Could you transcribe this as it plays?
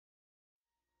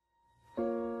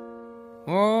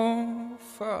Oh,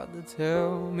 Father,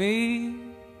 tell me,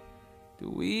 do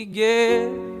we get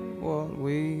what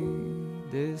we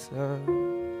deserve?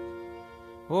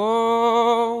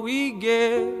 Oh, we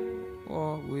get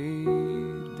what we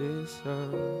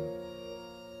deserve.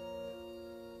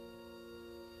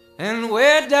 And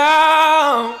where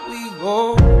down we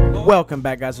go. Welcome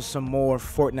back, guys, with some more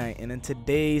Fortnite, and in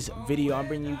today's video I'm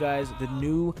bringing you guys the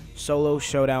new solo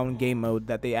showdown game mode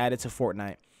that they added to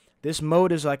Fortnite. This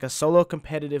mode is like a solo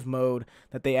competitive mode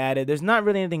that they added. There's not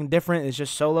really anything different, it's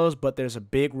just solos, but there's a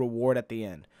big reward at the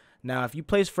end. Now, if you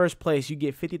place first place, you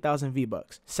get 50,000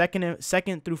 V-Bucks.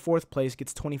 Second through fourth place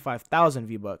gets 25,000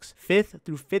 V-Bucks. Fifth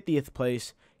through 50th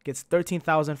place gets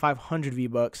 13,500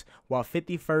 V-Bucks, while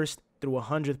 51st through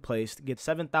 100th place gets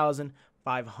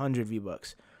 7,500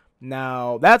 V-Bucks.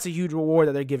 Now, that's a huge reward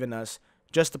that they're giving us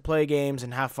just to play games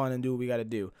and have fun and do what we got to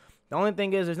do. The only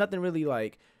thing is, there's nothing really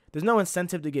like, there's no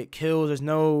incentive to get kills. There's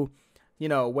no,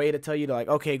 way to tell you to like,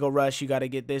 okay, go rush. You got to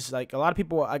get this. Like a lot of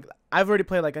people, I've already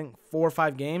played like 4 or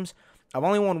 5 games. I've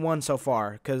only won 1 so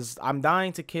far because I'm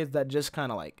dying to kids that just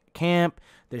kind of like camp.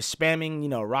 They're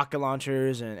spamming, rocket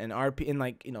launchers and RP and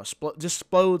like, just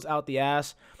explodes out the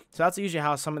ass. So that's usually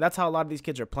how that's how a lot of these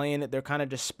kids are playing it. They're kind of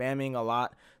just spamming a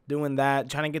lot, doing that,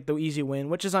 trying to get the easy win,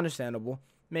 which is understandable.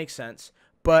 Makes sense.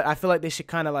 But I feel like they should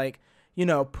kind of like,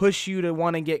 push you to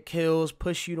want to get kills,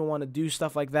 push you to want to do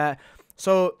stuff like that.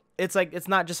 So it's like, it's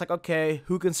not just like, okay,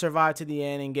 who can survive to the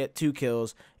end and get 2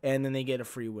 kills and then they get a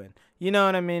free win. You know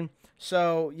what I mean?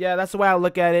 So yeah, that's the way I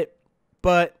look at it.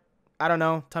 But I don't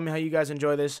know. Tell me how you guys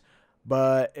enjoy this.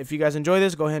 But if you guys enjoy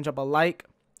this, go ahead and drop a like,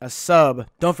 a sub.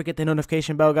 Don't forget the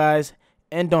notification bell, guys.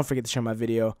 And don't forget to share my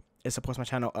video. It supports my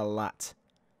channel a lot.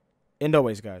 And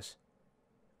always, guys,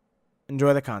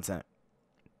 enjoy the content.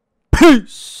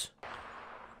 Peace!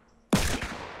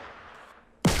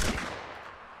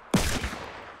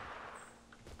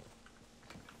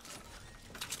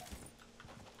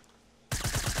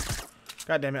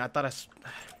 God damn it, I thought it's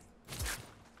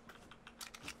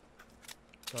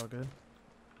all good.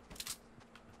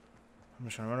 I'm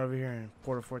just trying to run over here and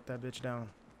porter fort that bitch down.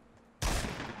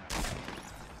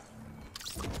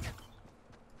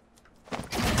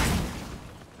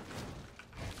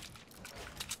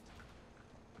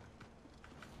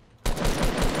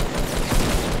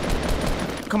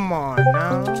 Come on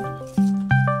now.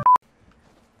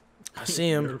 I see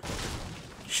him.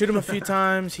 Shoot him a few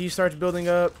times. He starts building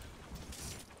up.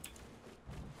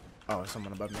 Oh,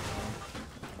 someone above me.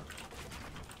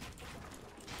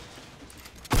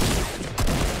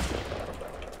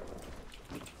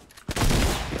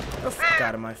 Oh, fuck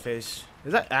out of my face.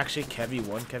 Is that actually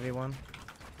Kevy1? Kevy1?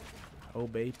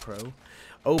 Obey Pro.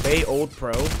 Obey Old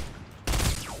Pro.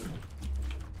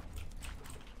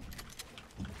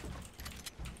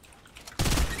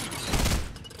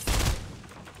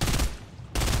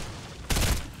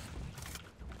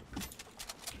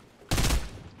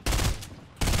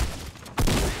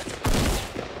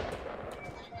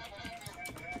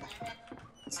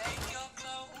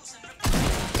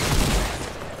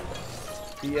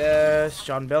 Yes,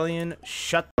 John Bellion,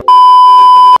 shut the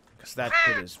because that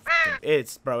kid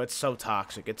is bro, it's so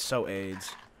toxic, it's so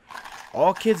AIDS.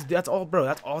 All kids, that's all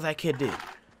that kid did.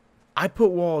 I put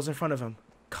walls in front of him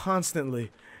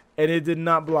constantly and it did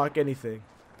not block anything.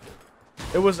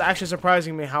 It was actually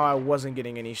surprising me how I wasn't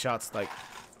getting any shots, like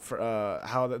for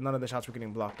how none of the shots were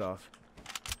getting blocked off.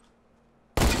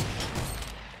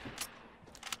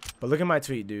 But look at my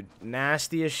tweet, dude.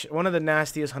 Nastiest, one of the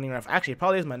nastiest hunting rifle. Actually, it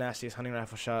probably is my nastiest hunting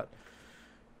rifle shot.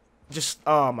 Just,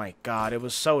 oh my god, it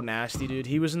was so nasty, dude.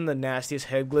 He was in the nastiest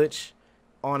head glitch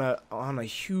on a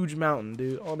huge mountain,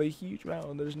 dude. On a huge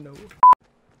mountain. There's no.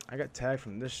 I got tagged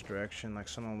from this direction, like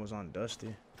someone was on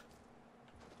Dusty.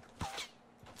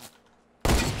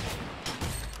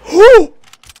 Oh!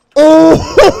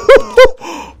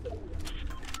 Oh!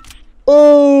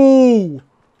 Oh!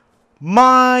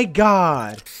 My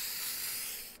god.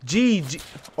 GG.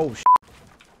 Oh, shit.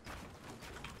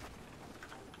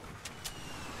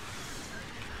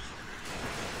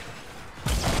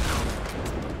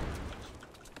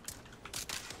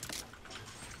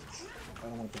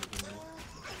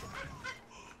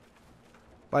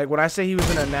 Like, when I say he was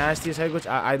in the nastiest head glitch,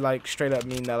 I like straight up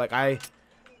mean that. Like, I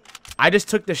just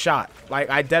took the shot. Like,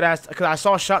 I deadass, because I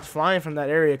saw shots flying from that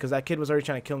area because that kid was already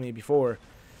trying to kill me before.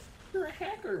 You're a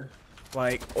hacker.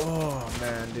 Like, oh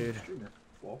man, dude.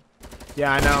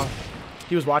 Yeah, I know.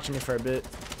 He was watching me for a bit.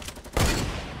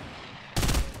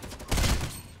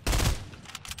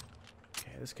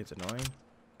 Okay, this kid's annoying.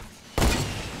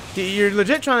 Dude, you're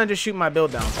legit trying to just shoot my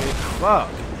build down, dude. Fuck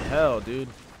hell, dude.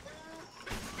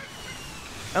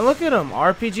 And look at him,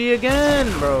 RPG again,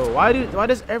 bro. Why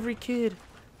does every kid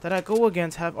that I go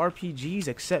against have RPGs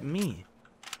except me?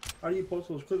 How do you post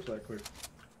those clips that quick?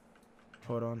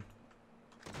 Hold on.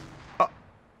 Oh,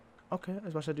 okay.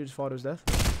 That's what I do. Just fall to his death.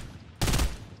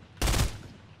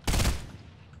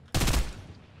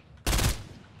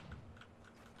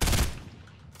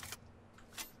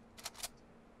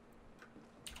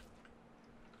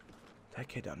 That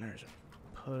kid down there is a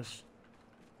puss.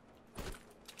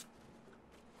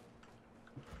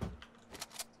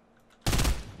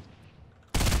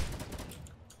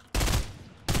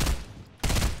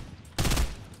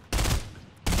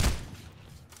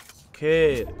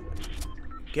 Kid,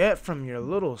 get from your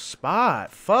little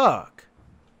spot. Fuck.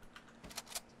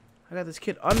 I got this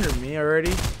kid under me already.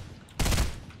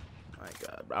 My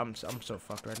God, I'm so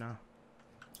fucked right now.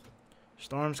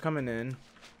 Storm's coming in.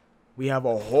 We have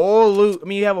a whole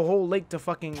you have a whole lake to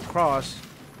fucking cross.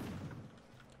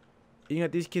 You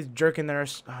got these kids jerking their.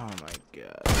 Oh my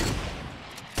God.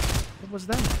 What was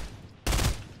that?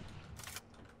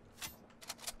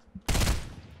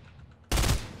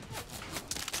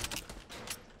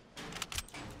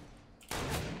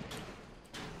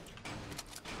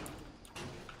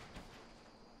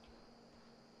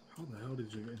 How the hell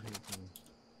did you get here from?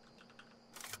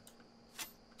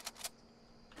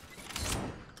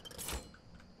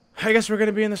 I guess we're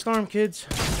gonna be in the storm, kids.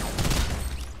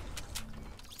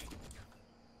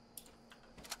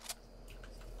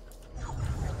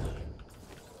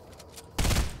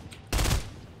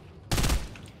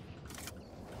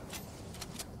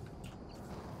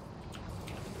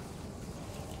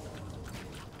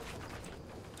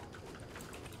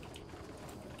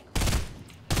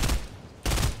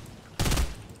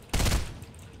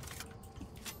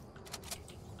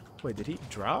 Wait, did he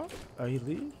drop? Oh, he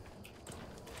leave?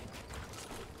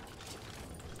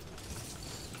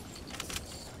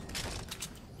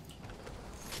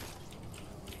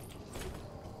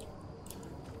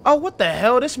 Oh, what the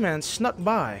hell? This man snuck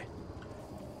by.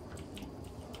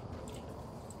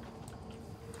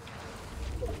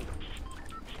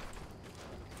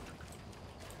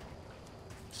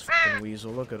 This fucking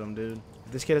weasel. Look at him, dude.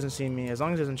 If this kid doesn't see me, as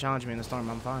long as he doesn't challenge me in the storm,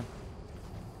 I'm fine.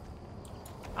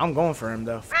 I'm going for him,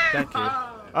 though. Fuck that kid.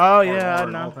 Oh, yeah, I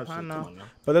know.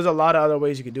 But there's a lot of other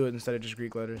ways you could do it instead of just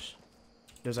Greek letters.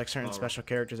 There's like certain special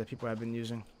characters that people have been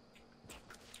using.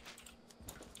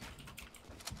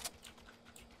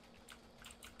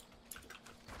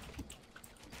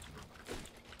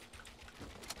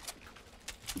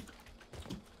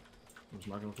 I'm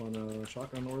not gonna find a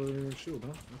shotgun or a shield,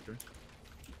 huh? Okay.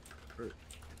 Great.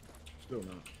 Still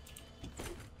not.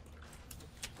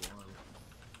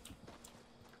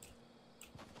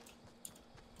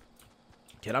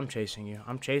 Kid, I'm chasing you.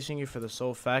 I'm chasing you for the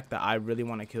sole fact that I really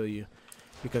want to kill you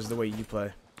because of the way you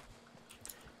play.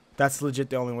 That's legit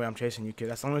the only way I'm chasing you, kid.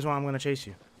 That's the only reason why I'm going to chase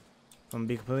you. I'm going to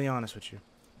be completely honest with you.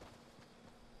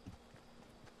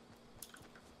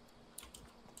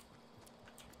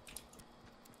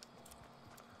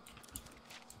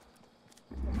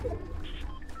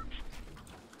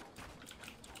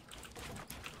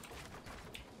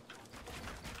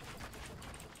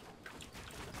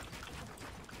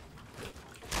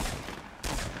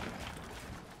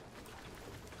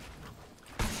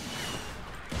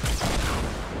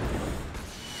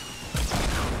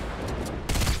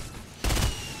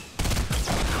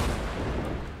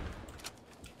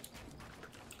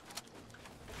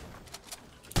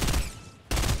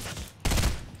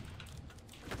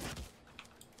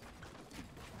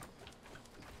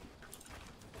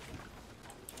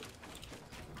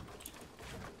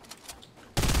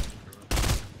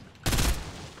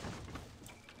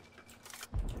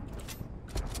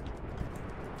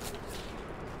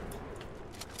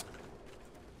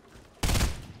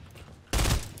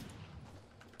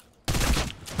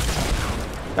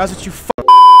 That's what you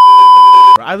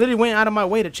I literally went out of my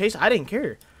way to chase. I didn't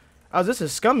care. I was just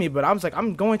as scummy, but I was like,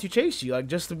 I'm going to chase you, like,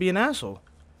 just to be an asshole.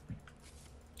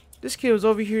 This kid was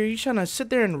over here. You trying to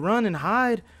sit there and run and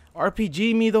hide,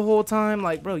 RPG me the whole time.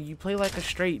 Like, bro, you play like a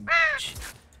straight bitch.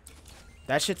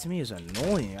 That shit to me is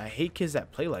annoying. I hate kids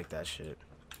that play like that shit.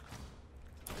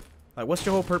 Like, what's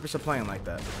your whole purpose of playing like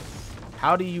that?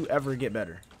 How do you ever get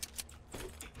better?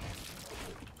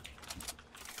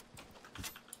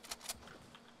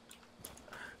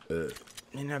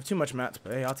 He didn't have too much mats,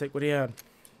 but hey, I'll take what he had.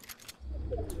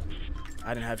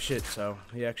 I didn't have shit, so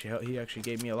he actually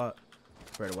gave me a lot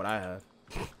compared to what I had.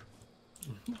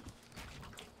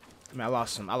 I mean, I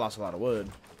lost a lot of wood,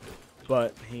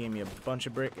 but he gave me a bunch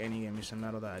of brick and he gave me some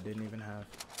metal that I didn't even have.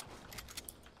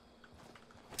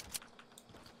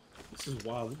 This is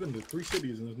wild. We've been to 3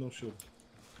 cities and there's no shield.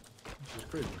 This is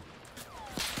crazy.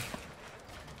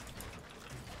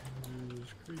 This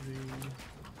is crazy.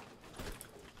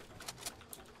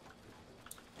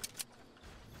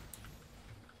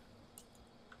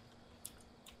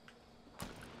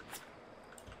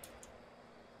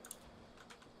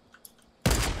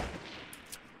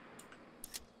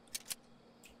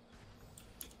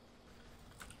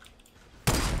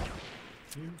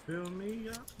 You fill me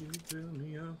up, you fill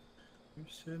me up. You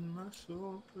set my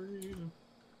soul free.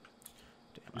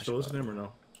 Damn, You still listening or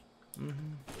no? Hold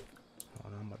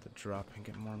on, I'm about to drop and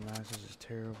get more mats. This is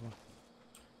terrible.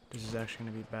 This is actually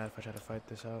gonna be bad if I try to fight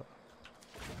this out.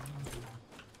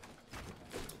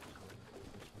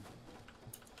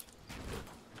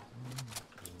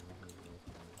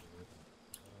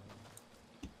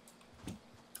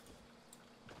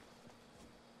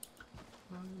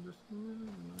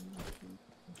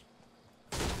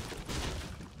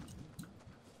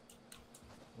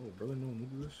 Oh, brother, no one will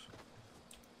do this.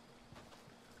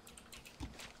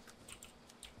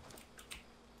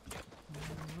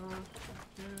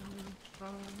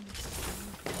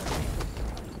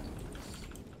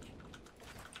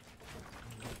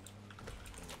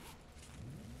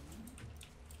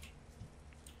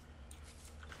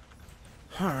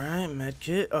 Alright,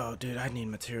 medkit. Oh, dude, I need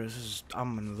materials.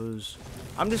 I'm gonna lose.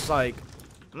 I'm just like,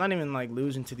 I'm not even like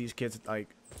losing to these kids, like,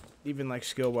 even like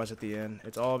skill-wise at the end.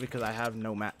 It's all because I have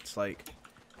no mats, like,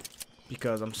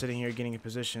 because I'm sitting here getting in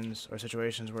positions or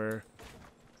situations where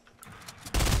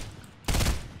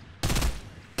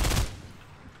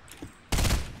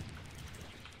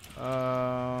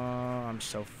I'm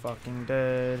so fucking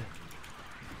dead.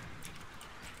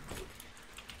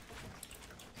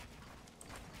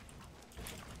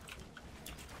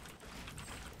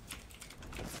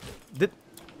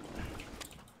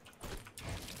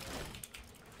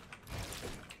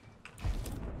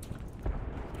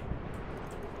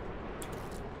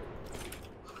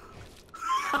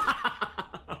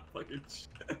 Fucking shit.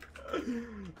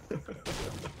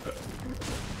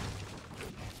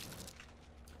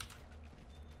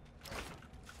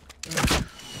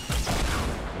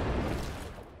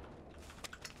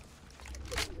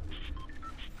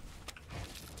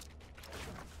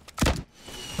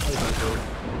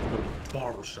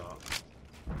 Barber shop.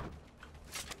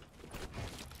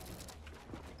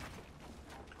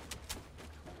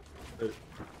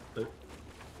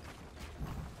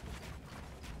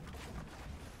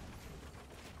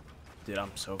 Dude,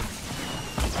 I'm so.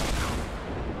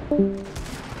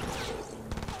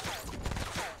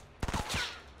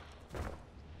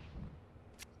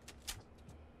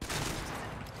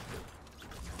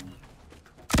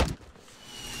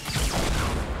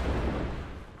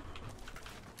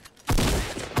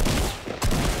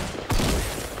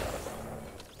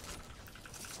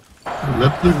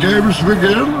 Let the games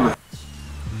begin.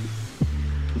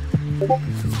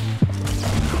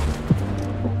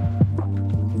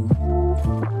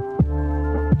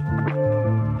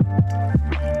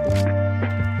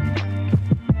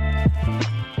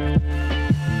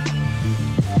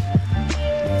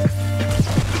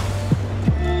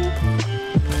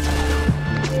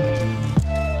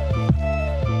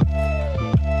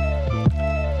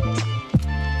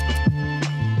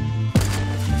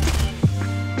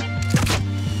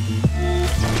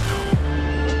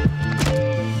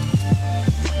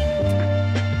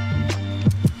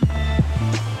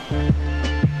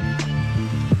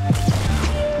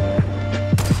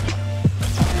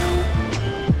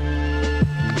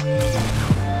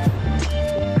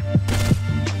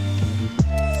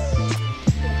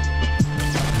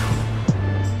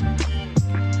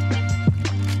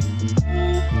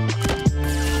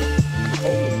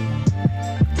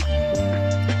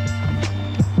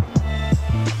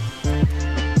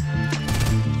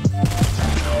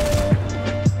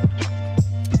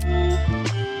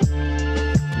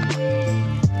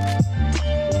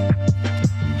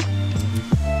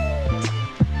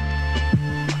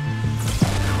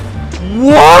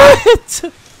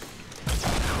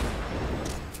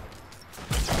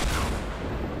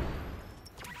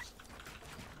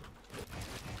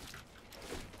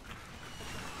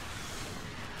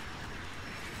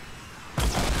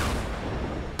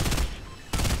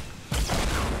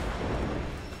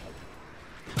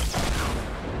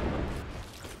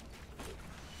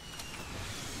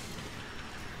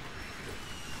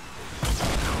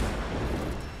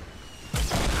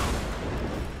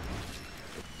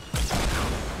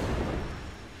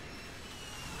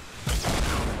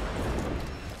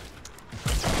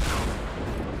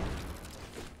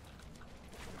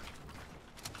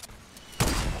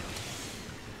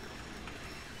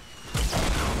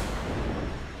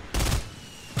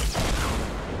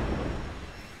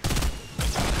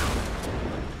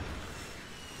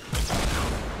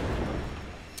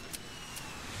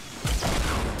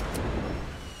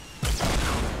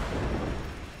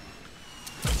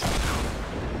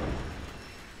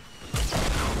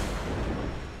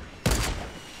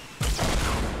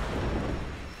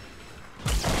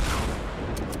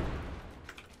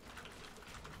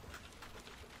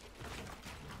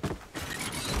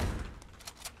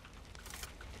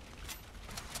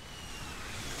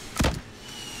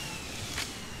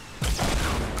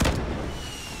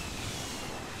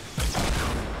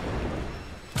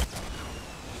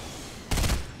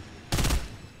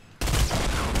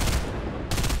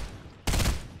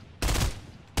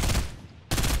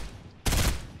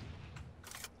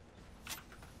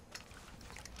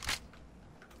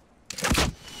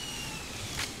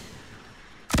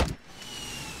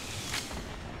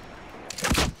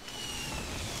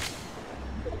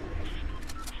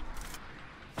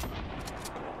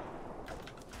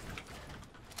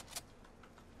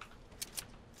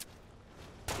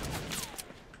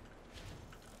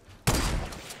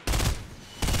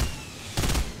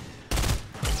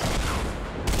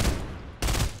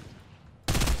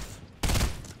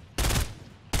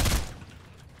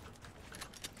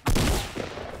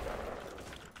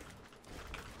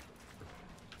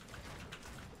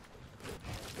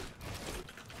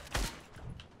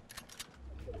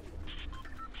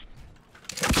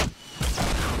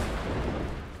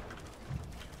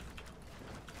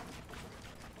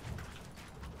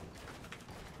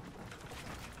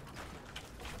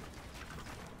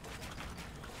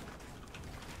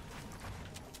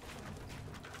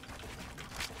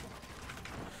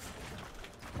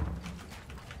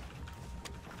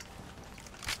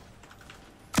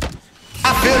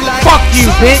 you,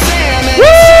 bitch.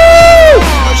 Woo!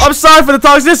 I'm sorry for the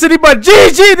toxicity, but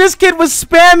GG, this kid was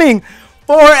spamming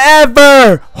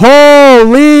forever.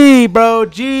 Holy, bro.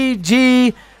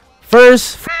 GG.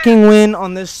 First fucking win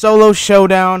on this solo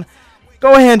showdown.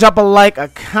 Go ahead and drop a like, a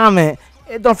comment.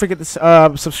 And don't forget to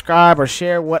subscribe or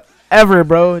share, whatever,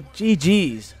 bro.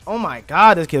 GG's. Oh my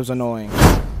god, this kid was annoying.